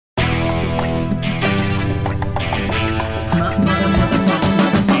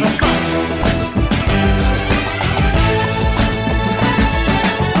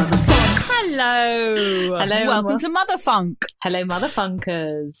welcome to Mother Funk. Hello, Mother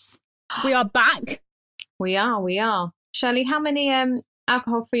Funkers. We are back. We are. Shirley, how many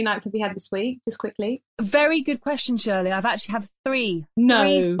alcohol-free nights have you had this week? Just quickly. Very good question, Shirley. I've actually had three. No.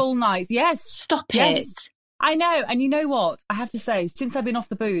 3 full nights. Yes. Stop yes. it. I know. And you know what? I have to say, since I've been off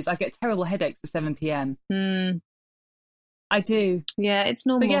the booze, I get terrible headaches at 7 p.m. I do. Yeah, it's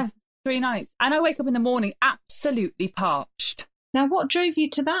normal. But yeah, 3 nights. And I wake up in the morning absolutely parched. Now, what drove you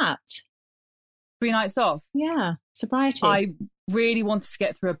to that? 3 nights off. Yeah, sobriety. I really wanted to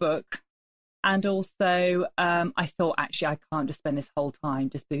get through a book. And also, I thought, actually, I can't just spend this whole time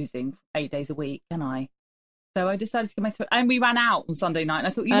just boozing 8 days a week, can I? So I decided to get my throat. And we ran out on Sunday night. And I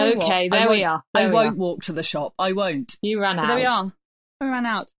thought, you know what? Okay, there we are. I won't walk to the shop. I won't. You ran out. There we are. We ran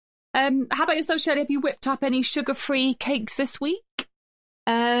out. How about yourself, Shirley? Have you whipped up any sugar-free cakes this week?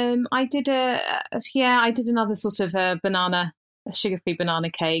 I did another sort of a sugar-free banana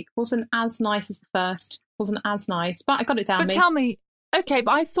cake. Wasn't as nice as the first. Wasn't as nice, but I got it down. But tell me, okay,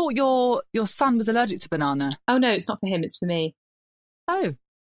 but I thought your son was allergic to banana. Oh no, it's not for him. It's for me. Oh.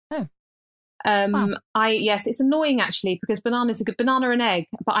 Wow. Yes, it's annoying actually because banana's a good banana and egg,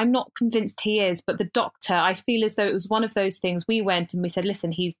 but I'm not convinced he is. But the doctor, I feel as though it was one of those things. We went and we said,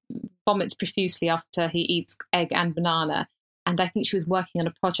 listen, he vomits profusely after he eats egg and banana. And I think she was working on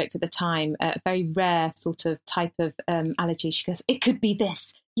a project at the time, a very rare sort of type of allergy. She goes, it could be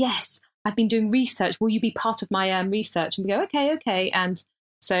this. Yes, I've been doing research. Will you be part of my research? And we go, okay. And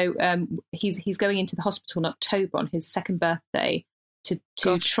so he's going into the hospital in October on his 2nd birthday to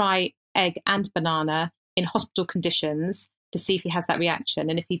try egg and banana in hospital conditions to see if he has that reaction.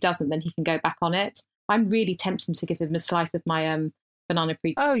 And if he doesn't, then he can go back on it. I'm really tempted to give him a slice of my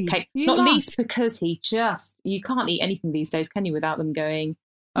banana-free cake. Not least because you can't eat anything these days, can you, without them going,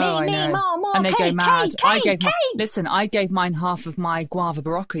 I know. More, and they cake, go mad. Cake. I gave mine half of my guava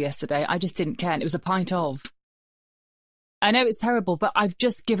barocca yesterday. I just didn't care. And it was a pint of. I know it's terrible, but I've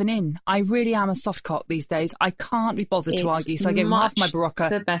just given in. I really am a soft cock these days. I can't be bothered to argue. So I gave him half my barocca.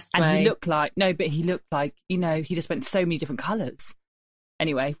 The best and way. he looked like, he just went so many different colours.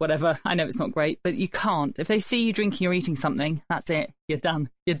 Anyway, whatever. I know it's not great, but you can't. If they see you drinking or eating something, that's it. You're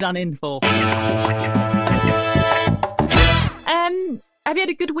done. You're done in for. Have you had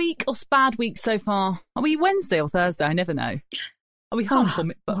a good week or bad week so far? Are we Wednesday or Thursday? I never know. Are we hump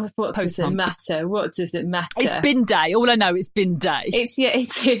or what does it matter? What does it matter? It's bin day. All I know is bin day. It's Do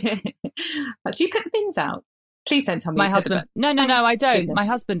you put the bins out? Please don't tell me. My husband. No, I don't. Goodness. My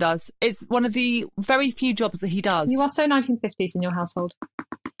husband does. It's one of the very few jobs that he does. You are so 1950s in your household.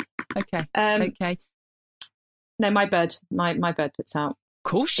 Okay. Okay. No, my bird puts out.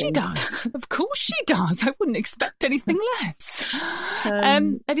 Of course she does. Of course she does. I wouldn't expect anything less.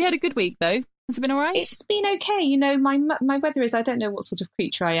 Have you had a good week though? Has it been all right? It's been okay. You know, my weather is, I don't know what sort of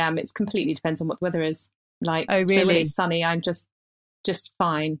creature I am. It completely depends on what the weather is like. Oh, really? So when it's sunny, I'm just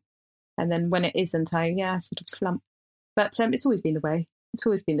fine. And then when it isn't, I sort of slump. But it's always been the way. It's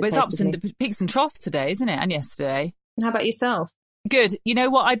always been the case. It's ups and peaks and troughs today, isn't it? And yesterday. And how about yourself? Good. You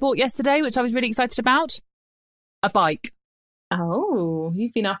know what I bought yesterday, which I was really excited about? A bike. Oh,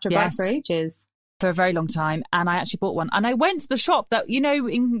 you've been after a bike for ages. For a very long time, and I actually bought one. And I went to the shop that,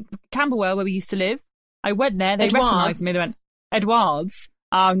 in Camberwell where we used to live. I went there, they recognised me, they went, Edwards?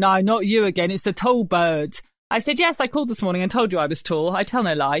 Oh no, not you again, it's the tall bird. I said, yes, I called this morning and told you I was tall, I tell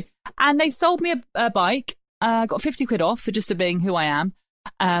no lie. And they sold me a bike, got 50 quid off for just being who I am.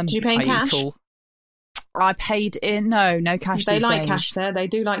 Did you pay in cash? Tall. I paid in, no cash. They like cash there. They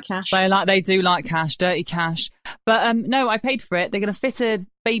do like cash. They do like cash, dirty cash. But no, I paid for it. They're going to fit a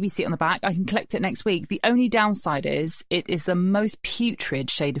baby seat on the back. I can collect it next week. The only downside is it is the most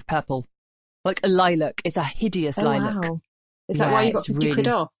putrid shade of purple, like a lilac. It's a hideous lilac. Wow. Is that why you got 50 quid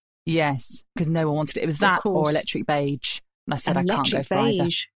off? Yes, because no one wanted it. It was that or electric beige. And I said I can't go for either.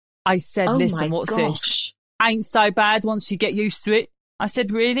 I said, listen, what's this? Ain't so bad once you get used to it. I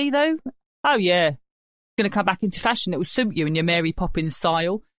said, really though? Oh yeah. Going to come back into fashion. It will suit you in your Mary Poppins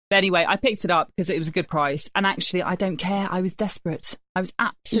style. But anyway, I picked it up because it was a good price. And actually, I don't care. I was desperate. I was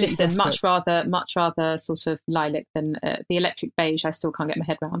absolutely desperate. Much rather sort of lilac than the electric beige. I still can't get my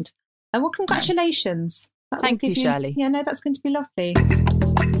head around. Well, congratulations. Thank you, Shirley. Yeah, no, that's going to be lovely. Do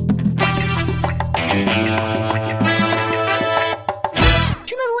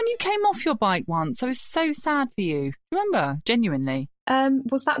you remember when you came off your bike once? I was so sad for you. Do you remember? Genuinely.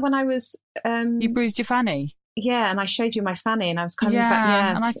 Was that when I was... you bruised your fanny? Yeah, and I showed you my fanny and I was kind of...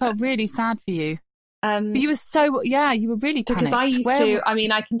 Yeah, and I felt really sad for you. But you were you were really panicked. Because I used to,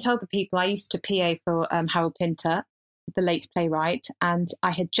 I can tell the people, I used to PA for Harold Pinter, the late playwright, and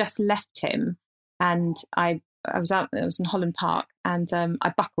I had just left him and I was in Holland Park and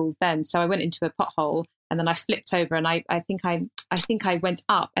I buckled then. So I went into a pothole and then I flipped over, and I think I went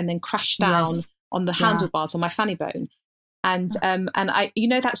up and then crashed down on the handlebars on my fanny bone, and I, you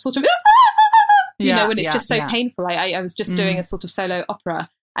know, that sort of you know, when it's just so painful. I was just doing a sort of solo opera.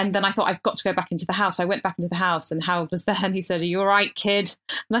 And then I thought, I've got to go back into the house. I went back into the house, and Howard was there, and he said, "Are you all right, kid?"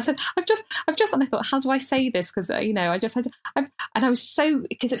 And I said, I've just, and I thought, how do I say this? Because, you know, I just had, and I was so,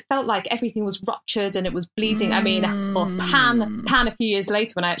 because it felt like everything was ruptured and it was bleeding. I mean, well, Pan a few years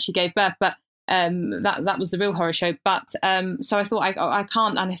later when I actually gave birth, but that was the real horror show. But so I thought, I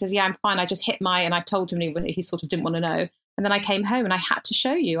can't. And I said, yeah, I'm fine. I just hit and I told him, he sort of didn't want to know. And then I came home and I had to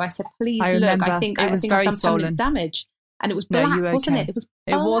show you. I said, please look, I think I've done permanent damage. And it was black, wasn't it? It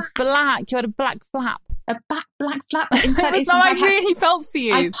was black. You had a black flap. A black flap. Inside, I really felt for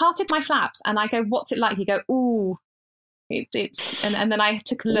you. I parted my flaps and I go, what's it like? You go, ooh. And then I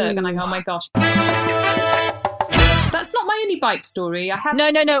took a look and I go, oh my gosh. That's not my only bike story.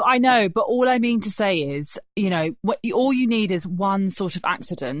 No, I know. But all I mean to say is, you know, all you need is one sort of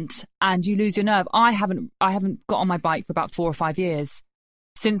accident and you lose your nerve. I haven't got on my bike for about 4 or 5 years.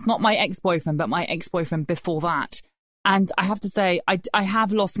 Since not my ex-boyfriend, but my ex-boyfriend before that. And I have to say, I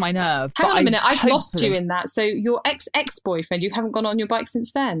have lost my nerve. Hang on a minute, I've lost you in that. So your ex-boyfriend, you haven't gone on your bike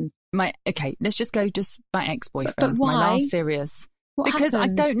since then? Okay, let's just go my ex-boyfriend. But why? My last serious. Because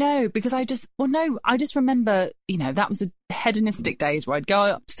happened? I don't know. Because I just remember, you know, that was a hedonistic days where I'd go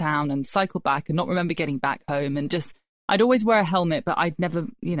up to town and cycle back and not remember getting back home. And just, I'd always wear a helmet, but I'd never,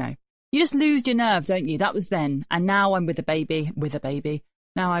 you know, you just lose your nerve, don't you? That was then. And now I'm with a baby.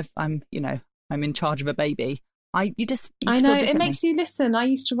 Now I'm in charge of a baby. I know it makes you listen. I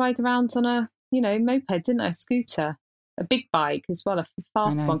used to ride around on a, you know, moped, didn't I? A scooter, a big bike as well, a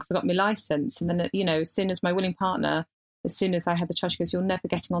fast one because I got my license. And then, you know, as soon as my willing partner, as soon as I had the charge, she goes, "You're never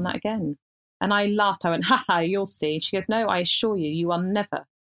getting on that again." And I laughed. I went, "Ha, you'll see." She goes, "No, I assure you, you are never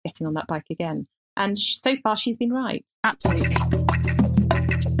getting on that bike again." And so far, she's been right. Absolutely.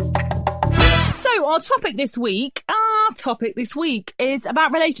 So our topic this week is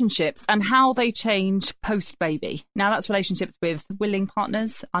about relationships and how they change post-baby. Now, that's relationships with willing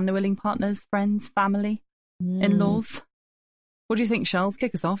partners, unwilling partners, friends, family, in-laws. What do you think, Shells?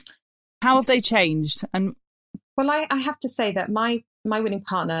 Kick us off. How have they changed? And well, I have to say that my willing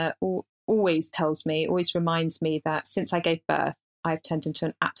partner always reminds me that since I gave birth, I've turned into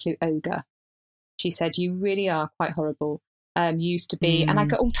an absolute ogre. She said, "You really are quite horrible. You used to be," and I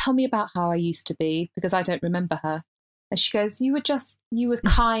go, "Oh, tell me about how I used to be," because I don't remember her. And she goes, you were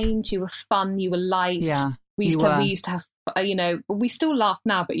kind, you were fun, you were light. Yeah, we used to have, you know, we still laugh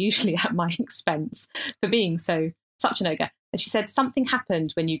now, but usually at my expense for being such an ogre. And she said, something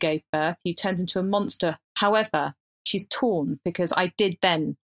happened when you gave birth. You turned into a monster. However, she's torn because I did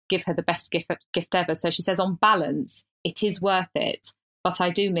then give her the best gift ever. So she says, on balance, it is worth it. But I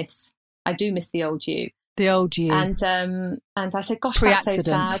do miss the old you. The old you. And I said, gosh, that's so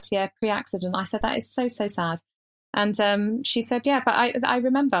sad. Yeah, pre-accident. I said, that is so, so sad. And she said, yeah, but I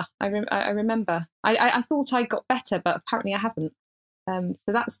remember. I remember. I thought I got better, but apparently I haven't.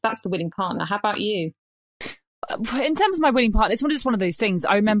 So that's the willing partner. How about you? In terms of my willing partner, it's just one of those things.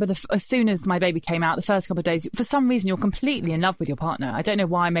 I remember as soon as my baby came out, the first couple of days, for some reason, you're completely in love with your partner. I don't know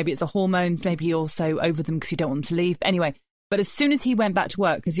why. Maybe it's the hormones. Maybe you're so over them because you don't want them to leave. But anyway, but as soon as he went back to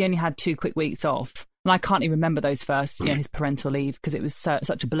work, because he only had 2 quick weeks off, and I can't even remember those first, his parental leave because it was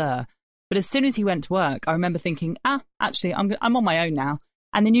such a blur. But as soon as he went to work, I remember thinking, actually, I'm on my own now.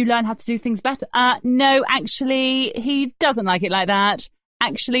 And then you learn how to do things better. No, actually, he doesn't like it like that.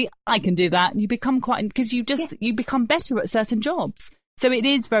 Actually, I can do that. And you become because you become better at certain jobs. So it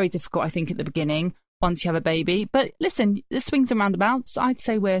is very difficult, I think, at the beginning once you have a baby. But listen, the swings and roundabouts, I'd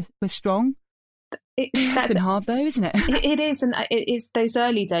say we're strong. It's been hard though, isn't it? It is, and it is those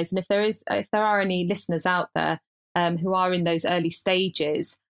early days. And if there are any listeners out there who are in those early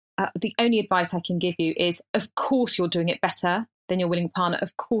stages, the only advice I can give you is, of course, you're doing it better than your willing partner.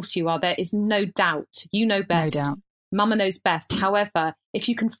 Of course you are. There is no doubt. You know best. No doubt. Mama knows best. However, if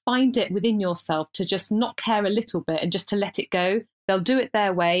you can find it within yourself to just not care a little bit and just to let it go, they'll do it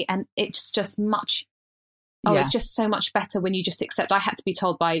their way. And it's just it's just so much better when you just accept. I had to be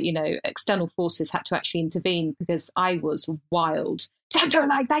told by, external forces had to actually intervene because I was wild. Don't do it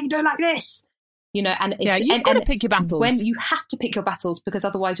like that. You do it like this. You've got to pick your battles. When you have to pick your battles, because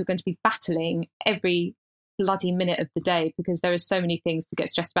otherwise you're going to be battling every bloody minute of the day, because there are so many things to get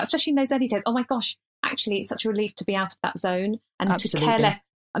stressed about, especially in those early days. Oh my gosh, actually, it's such a relief to be out of that zone and Absolutely. To care less.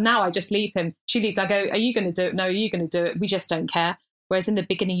 And now I just leave him. She leaves. I go, are you going to do it? No, are you going to do it? We just don't care. Whereas in the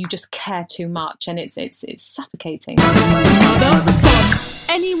beginning, you just care too much, and it's suffocating.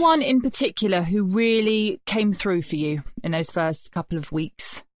 Anyone in particular who really came through for you in those first couple of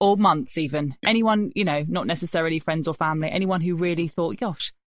weeks Or months even. Anyone, not necessarily friends or family, anyone who really thought,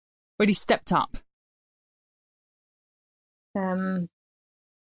 gosh, really stepped up. No,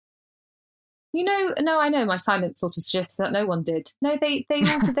 I know my silence sort of suggests that no one did. No, they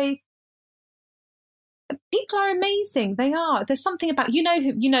all did. People are amazing. They are. There's something about, who.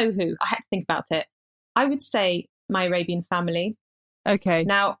 I had to think about it. I would say my Arabian family. Okay.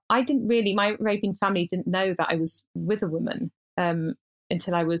 Now, my Arabian family didn't know that I was with a woman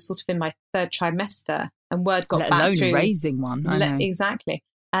until I was sort of in my third trimester, and word got back. Let alone raising one. I know. Exactly.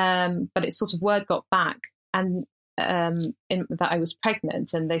 But it's sort of word got back, and that I was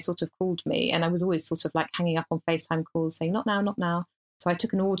pregnant, and they sort of called me, and I was always sort of like hanging up on FaceTime calls saying, not now, not now. So I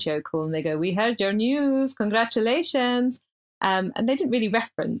took an audio call, and they go, we heard your news, congratulations. And they didn't really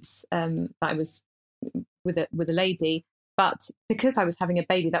reference that I was with a lady, but because I was having a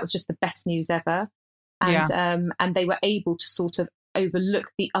baby, that was just the best news ever. And and they were able to sort of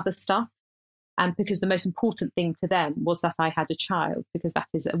overlook the other stuff. And because the most important thing to them was that I had a child, because that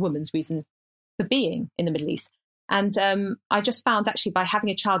is a woman's reason for being in the Middle East. And I just found actually by having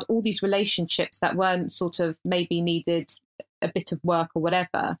a child, all these relationships that weren't sort of maybe needed a bit of work or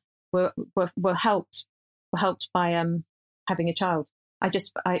whatever were helped by having a child. I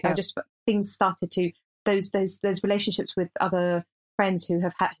just things started to those relationships with other friends who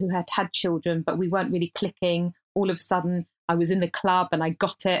had children, but we weren't really clicking. All of a sudden, I was in the club and I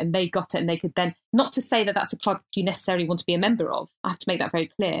got it, and they got it, and they could then, not to say that that's a club you necessarily want to be a member of. I have to make that very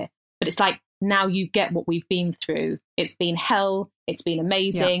clear. But it's like, now you get what we've been through. It's been hell. It's been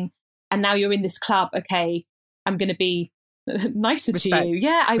amazing. Yeah. And now you're in this club. Okay, I'm going to be nicer to you.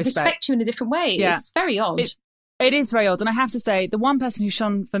 Yeah, I respect you in a different way. Yeah. It's very odd. It is very odd. And I have to say, the one person who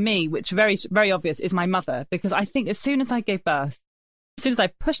shone for me, which very, very obvious, is my mother. Because I think as soon as I gave birth, as soon as I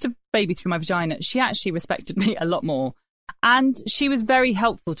pushed a baby through my vagina, she actually respected me a lot more. And she was very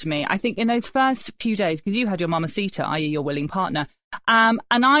helpful to me. I think in those first few days, because you had your mamacita, i.e. your willing partner, and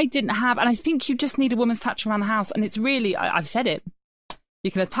I didn't have, and I think you just need a woman's touch around the house. And it's really, I've said it. You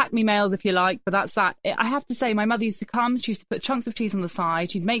can attack me, males, if you like, but that's that. I have to say, my mother used to come, she used to put chunks of cheese on the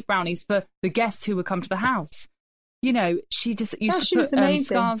side, she'd make brownies for the guests who would come to the house. She just used to put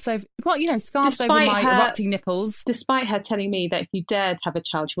scarves over, scarves over my erupting nipples. Despite her telling me that if you dared have a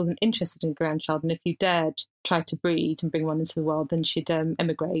child, she wasn't interested in a grandchild, and if you dared try to breed and bring one into the world, then she'd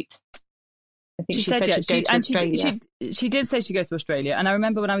emigrate. I think she said she'd go to Australia. She did say she'd go to Australia. And I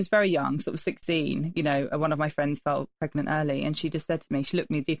remember when I was very young, sort of 16, one of my friends fell pregnant early, and she just said to me, she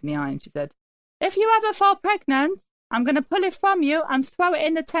looked me deep in the eye and she said, if you ever fall pregnant, I'm going to pull it from you and throw it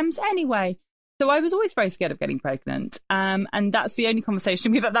in the Thames anyway. So I was always very scared of getting pregnant. And that's the only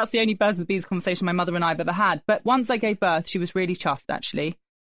conversation, that's the only birds of the bees conversation my mother and I have ever had. But once I gave birth, she was really chuffed, actually.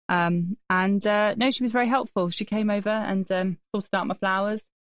 No, she was very helpful. She came over and sorted out my flowers,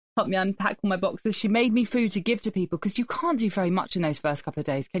 helped me unpack all my boxes. She made me food to give to people, because you can't do very much in those first couple of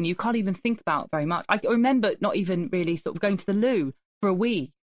days, can you? You can't even think about very much. I remember not even really sort of going to the loo for a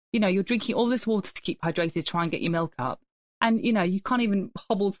wee. You're drinking all this water to keep hydrated, to try and get your milk up. And, you can't even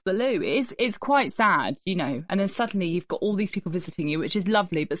hobble to the loo. It's quite sad, And then suddenly you've got all these people visiting you, which is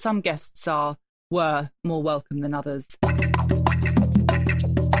lovely. But some guests were more welcome than others.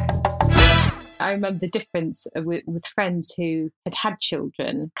 I remember the difference with friends who had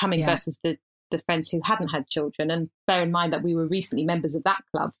children coming versus the friends who hadn't had children. And bear in mind that we were recently members of that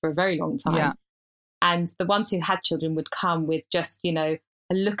club for a very long time. Yeah. And the ones who had children would come with just, a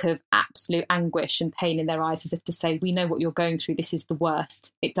look of absolute anguish and pain in their eyes, as if to say, we know what you're going through. This is the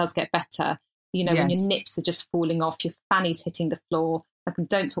worst. It does get better. When your nips are just falling off, your fanny's hitting the floor. Like,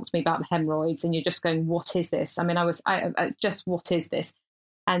 don't talk to me about the hemorrhoids. And you're just going, what is this? I mean, I just, what is this?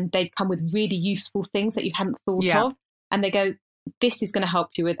 And they'd come with really useful things that you hadn't thought of. And they go, this is going to help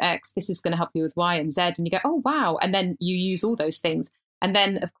you with X. This is going to help you with Y and Z. And you go, oh, wow. And then you use all those things. And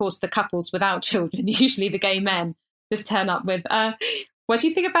then, of course, the couples without children, usually the gay men, just turn up with, what do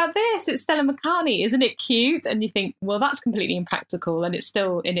you think about this? It's Stella McCartney. Isn't it cute? And you think, well, that's completely impractical. And it's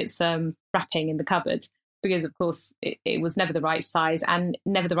still in its wrapping in the cupboard, because, of course, it was never the right size and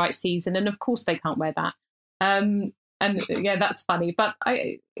never the right season. And, of course, they can't wear that. And, yeah, that's funny. But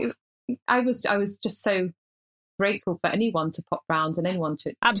I was just so grateful for anyone to pop round and anyone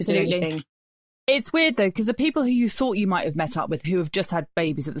to do anything. It's weird, though, because the people who you thought you might have met up with who have just had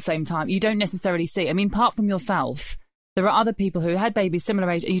babies at the same time, you don't necessarily see. I mean, apart from yourself, there are other people who had babies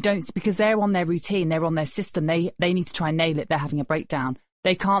similar age, and you don't, because they're on their routine, they're on their system, they need to try and nail it, they're having a breakdown.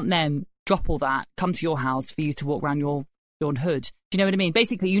 They can't then drop all that, come to your house for you to walk around your Hood. Do you know what I mean?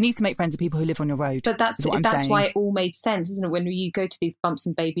 Basically, you need to make friends with people who live on your road. But that's why it all made sense, isn't it? When you go to these Bumps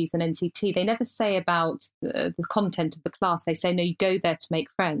and Babies and NCT, they never say about the content of the class. They say, no, you go there to make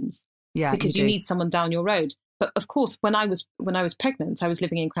friends. Yeah, because you need someone down your road. But of course, when I was pregnant, I was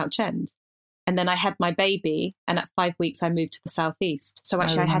living in Crouch End, and then I had my baby, and at 5 weeks I moved to the southeast. So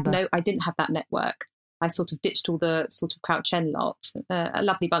actually, I didn't have that network. I sort of ditched all the sort of Crouch End lot. A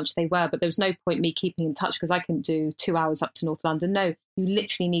lovely bunch they were, but there was no point me keeping in touch because I couldn't do 2 hours up to North London. No, you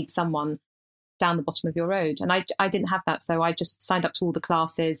literally need someone down the bottom of your road. And I didn't have that, so I just signed up to all the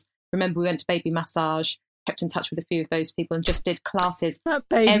classes. Remember, we went to baby massage, kept in touch with a few of those people and just did classes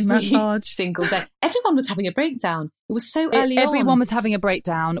every single day. Everyone was having a breakdown. It was so early on. Everyone was having a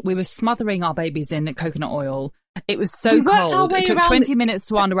breakdown. We were smothering our babies in coconut oil. It was so cold. It took 20 minutes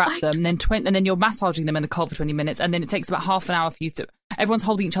to unwrap them, and then you're massaging them in the cold for 20 minutes, and then it takes about half an hour for you to. Everyone's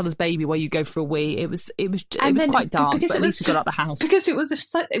holding each other's baby while you go for a wee. It was quite dark, but at least we got out the house. Because it was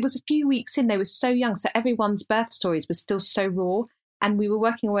a few weeks in. They were so young, so everyone's birth stories were still so raw, and we were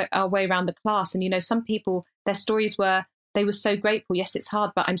working our way around the class. And some people, their stories were they were so grateful. Yes, it's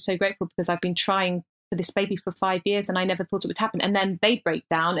hard, but I'm so grateful because I've been trying for this baby for 5 years and I never thought it would happen. And then they'd break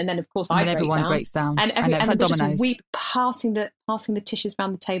down, and then of course everyone breaks down, and like just weep, passing the tissues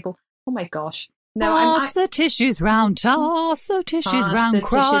around the table. Oh my gosh! No, toss the tissues round, toss the tissues round,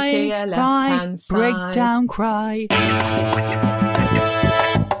 cry, break down, cry.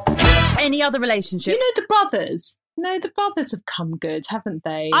 Any other relationship? The brothers. No, the brothers have come good, haven't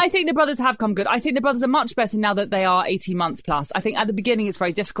they? I think the brothers have come good. I think the brothers are much better now that they are 18 months plus. I think at the beginning it's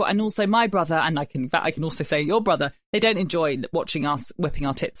very difficult. And also my brother, and I can also say your brother, they don't enjoy watching us whipping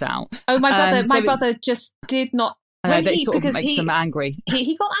our tits out. Oh, my brother just did not. I know, that sort of makes them angry.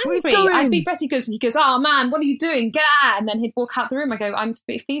 He got angry. I'd be Brett, he goes, oh man, what are you doing? Get out. And then he'd walk out the room. I go, I'm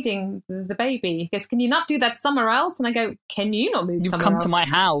feeding the baby. He goes, can you not do that somewhere else? And I go, can you not move somewhere else? You've come to my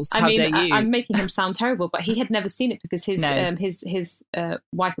house. How dare you? I'm making him sound terrible, but he had never seen it because his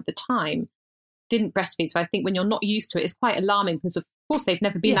wife at the time didn't breastfeed. So I think when you're not used to it, it's quite alarming because of course they've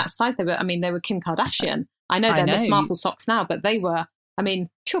never been that size. They were Kim Kardashian. I know they're Miss Marple socks now, but they were,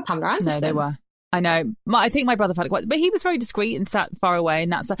 pure Pamela Anderson. No, they were. I know. I think my brother felt it quite, but he was very discreet and sat far away,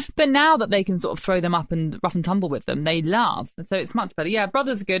 and that's. But now that they can sort of throw them up and rough and tumble with them, they laugh, so it's much better. Yeah,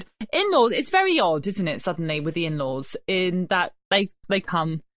 brothers are good. In-laws, it's very odd, isn't it? Suddenly with the in-laws, in that they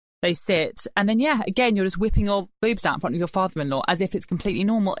come, they sit, and then again you're just whipping your boobs out in front of your father-in-law as if it's completely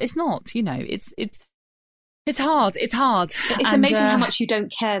normal. It's not. It's hard. It's hard. It's amazing how much you don't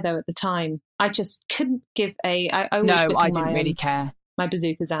care though. At the time, I just couldn't give a. I didn't really care. My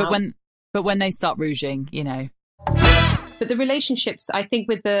bazookas out, But when they start rouging, But the relationships, I think,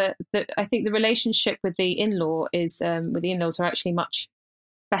 with the relationship with the in-law is with the in-laws are actually much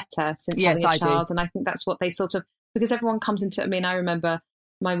better since having a child, and I think that's what they sort of, because everyone comes into. I remember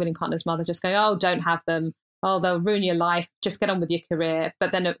my willing partner's mother just going, "Oh, don't have them. Oh, they'll ruin your life. Just get on with your career."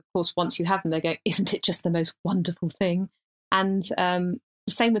 But then, of course, once you have them, they go, "Isn't it just the most wonderful thing?" And the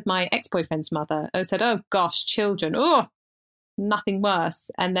same with my ex-boyfriend's mother. I said, "Oh gosh, children. Oh." Nothing worse,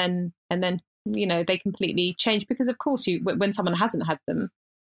 and then they completely change because of course when someone hasn't had them,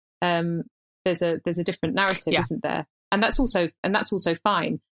 there's a different narrative, isn't there? And that's also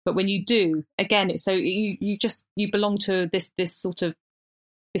fine. But when you do, again, it's so you belong to this sort of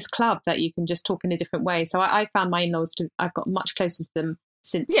this club that you can just talk in a different way. So I found my in-laws I've got much closer to them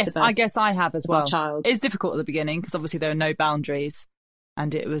since. Yes, I guess I have as well. Child. It's difficult at the beginning because obviously there are no boundaries,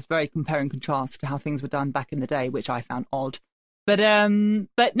 and it was very compare and contrast to how things were done back in the day, which I found odd. But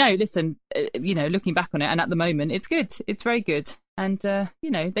no, listen, looking back on it, and at the moment, it's good. It's very good. And,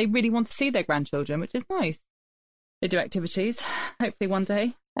 they really want to see their grandchildren, which is nice. They do activities, hopefully one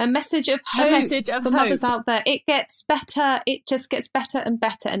day. A message of hope for mothers out there. It gets better. It just gets better and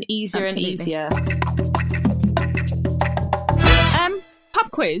better and easier and easier.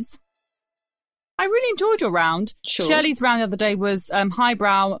 Pub quiz. I really enjoyed your round. Sure. Shirley's round the other day was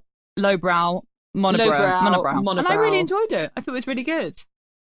highbrow, lowbrow, monobrow, and I really enjoyed it. I thought it was really good.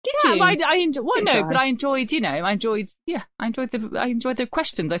 Did you? I enjoyed. Well, no, but I enjoyed. I enjoyed the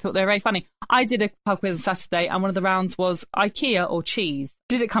questions. I thought they were very funny. I did a pub quiz on Saturday, and one of the rounds was IKEA or cheese.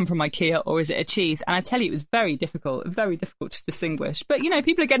 Did it come from IKEA or is it a cheese? And I tell you, it was very difficult to distinguish. But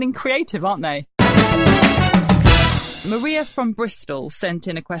people are getting creative, aren't they? Maria from Bristol sent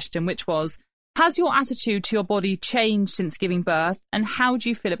in a question, which was: has your attitude to your body changed since giving birth, and how do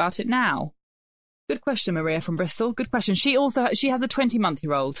you feel about it now? Good question, Maria from Bristol. Good question. She has a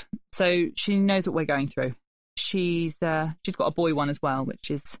 20-month-year-old, so she knows what we're going through. She's got a boy one as well, which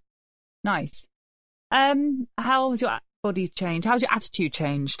is nice. How has your body changed? How's your attitude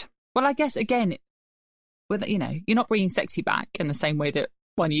changed? Well, I guess again, with, you know, you're not bringing sexy back in the same way that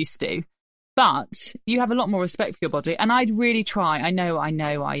one used to, but you have a lot more respect for your body. And I'd really try. I know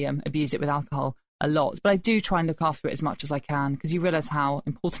I abuse it with alcohol a lot, but I do try and look after it as much as I can, because you realise how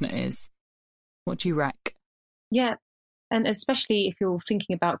important it is. What do you rec? Yeah, and especially if you're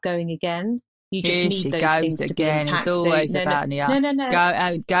thinking about going again, you just need those things to be intact. It's always about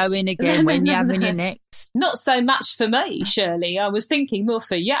go in again when you're having your next. Not so much for me, Shirley. I was thinking more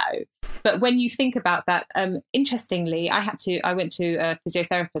for you. But when you think about that, interestingly, I went to a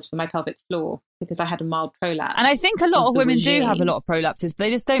physiotherapist for my pelvic floor because I had a mild prolapse. And I think a lot of women do have a lot of prolapses, but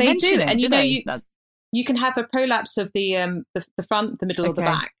they just don't mention it. And you can have a prolapse of the front, the middle, or the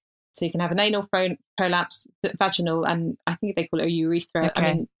back. So you can have an anal prolapse, vaginal, and I think they call it a urethra. Okay.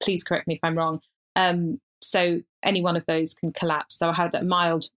 I mean, please correct me if I'm wrong. So any one of those can collapse. So I had a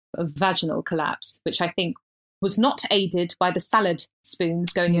mild vaginal collapse, which I think was not aided by the salad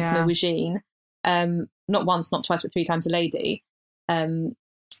spoons going into my vagine. Not once, not twice, but 3 times a lady,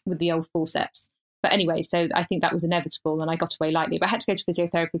 with the old forceps. But anyway, so I think that was inevitable, and I got away lightly. But I had to go to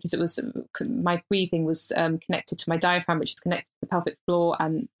physiotherapy because it was my breathing was connected to my diaphragm, which is connected to the pelvic floor,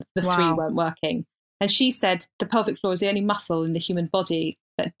 and the 3 weren't working. And she said the pelvic floor is the only muscle in the human body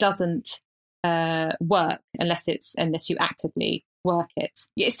that doesn't work unless you actively work it.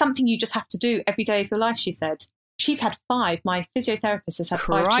 It's something you just have to do every day of your life, she said. She's had 5. My physiotherapist has had 5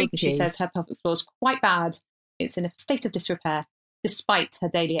 children. She says her pelvic floor is quite bad. It's in a state of disrepair, despite her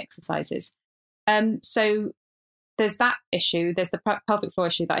daily exercises. So there's that issue. There's the pelvic floor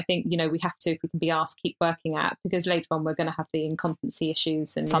issue that I think, we have to, if we can be asked, keep working at, because later on we're going to have the incontinency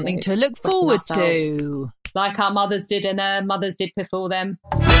issues and something to look forward to, like our mothers did and their mothers did before them.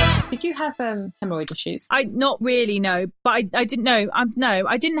 Did you have hemorrhoid issues? Not really, no. But I didn't know. No,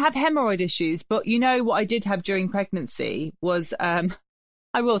 I didn't have hemorrhoid issues. But what I did have during pregnancy was, I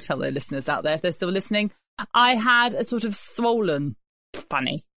will tell the listeners out there if they're still listening, I had a sort of swollen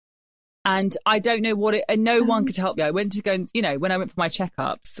funny. And I don't know what and no one could help me. I went to go, when I went for my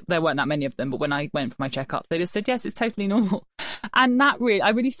checkups, there weren't that many of them, but when I went for my checkups, they just said, yes, it's totally normal. And I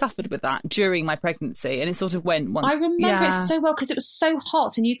really suffered with that during my pregnancy. And it sort of went once. I remember it so well because it was so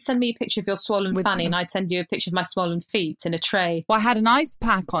hot, and you'd send me a picture of your swollen fanny and I'd send you a picture of my swollen feet in a tray. Well, I had an ice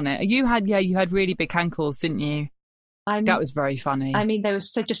pack on it. You had really big ankles, didn't you? That was very funny. I mean, they were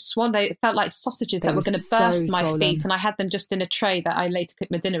so just swollen. It felt like sausages that were going to burst my feet, and I had them just in a tray that I later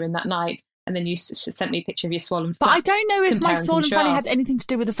cooked my dinner in that night. And then you sent me a picture of your swollen But I don't know if my swollen fanny had anything to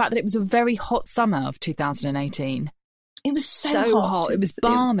do with the fact that it was a very hot summer of 2018. It was so hot. It was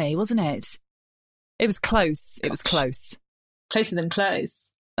balmy, wasn't it? It was close. Gosh. It was close. Closer than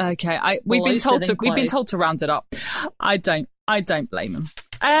close. Okay, we've been told to round it up. I don't blame them.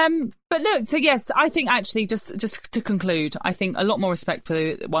 But look, so yes, I think actually just to conclude, I think a lot more respect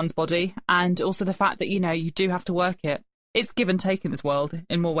for one's body, and also the fact that you do have to work it. It's give and take in this world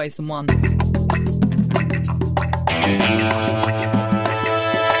in more ways than one.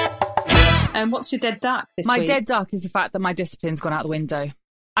 And what's your dead duck this week? My dead duck is the fact that my discipline's gone out the window.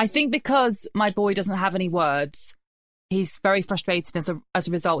 I think because my boy doesn't have any words, he's very frustrated. As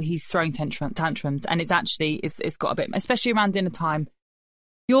a result, he's throwing tantrums, and it's got a bit, especially around dinner time.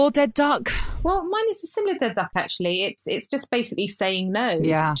 Your dead duck? Well, mine is a similar dead duck actually. It's just basically saying no.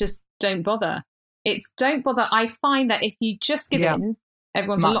 Yeah. Just don't bother. It's don't bother. I find that if you just give in,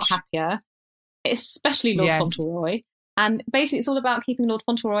 everyone's a lot happier, especially Lord Fauntleroy. And basically, it's all about keeping Lord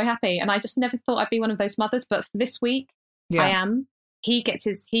Fauntleroy happy. And I just never thought I'd be one of those mothers, but for this week, I am. He gets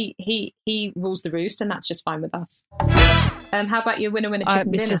he rules the roost, and that's just fine with us. How about your winner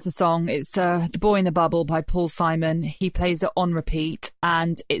chicken dinner? It's just a song. It's The Boy in the Bubble by Paul Simon. He plays it on repeat,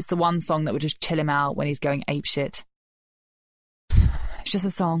 and it's the one song that would just chill him out when he's going apeshit. It's just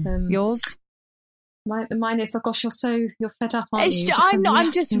a song. Yours? Mine is, oh gosh, you're fed up, aren't you?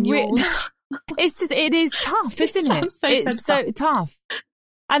 It is tough, isn't it? It's so tough.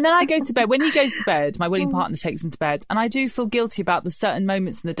 And then I go to bed. When he goes to bed, my willing partner takes him to bed, and I do feel guilty about the certain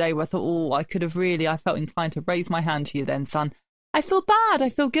moments in the day where I thought, I felt inclined to raise my hand to you then, son. I feel bad. I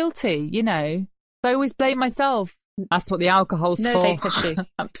feel guilty, I always blame myself. That's what the alcohol's for. They push you.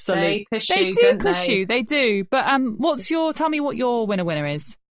 Absolutely. They do push you. They do. But tell me what your winner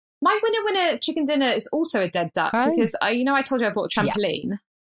is. My winner chicken dinner is also a dead duck because I told you I bought a trampoline,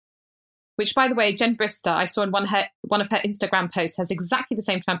 which, by the way, Jen Brister, I saw in one of her Instagram posts, has exactly the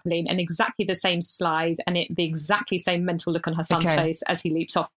same trampoline and exactly the same slide and the exactly same mental look on her son's face as he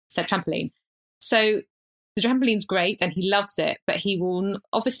leaps off said trampoline. So the trampoline's great and he loves it, but he will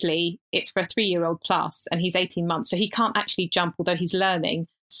obviously it's for a 3-year-old plus and he's 18 months, so he can't actually jump although he's learning.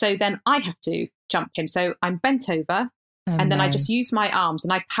 So then I have to jump him. So I'm bent over. And then I just use my arms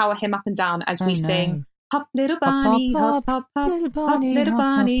and I power him up and down as we sing, hop, little bunny, hop, hop, hop, little bunny, hop, little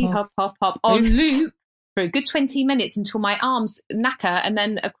bunny, hop, hop, hop, on loop for a good 20 minutes until my arms knacker. And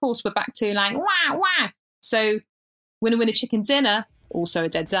then, of course, we're back to like, wah, wah. So, winner, chicken dinner, also a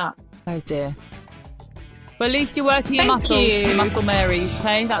dead duck. Oh, dear. Well, at least you're working your muscles, your muscle Marys,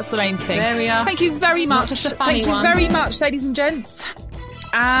 hey? That's the main thing. There we are. Thank you very much. Not just a funny Thank you very much, ladies and gents.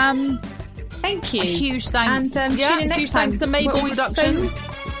 Thank you. A huge thanks. And tune in next time. Thanks to Mabel Productions.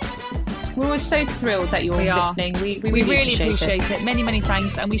 We're always so thrilled that you're listening. We really appreciate it. Many, many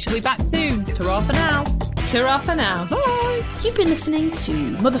thanks. And we shall be back soon. Ta-ra for now. Ta-ra for now. Bye. You've been listening to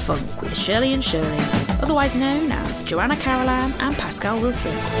Motherfunk with Shirley and Shirley, otherwise known as Joanna Carolan and Pascal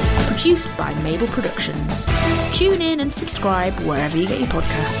Wilson, produced by Mabel Productions. Tune in and subscribe wherever you get your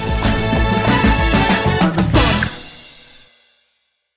podcasts.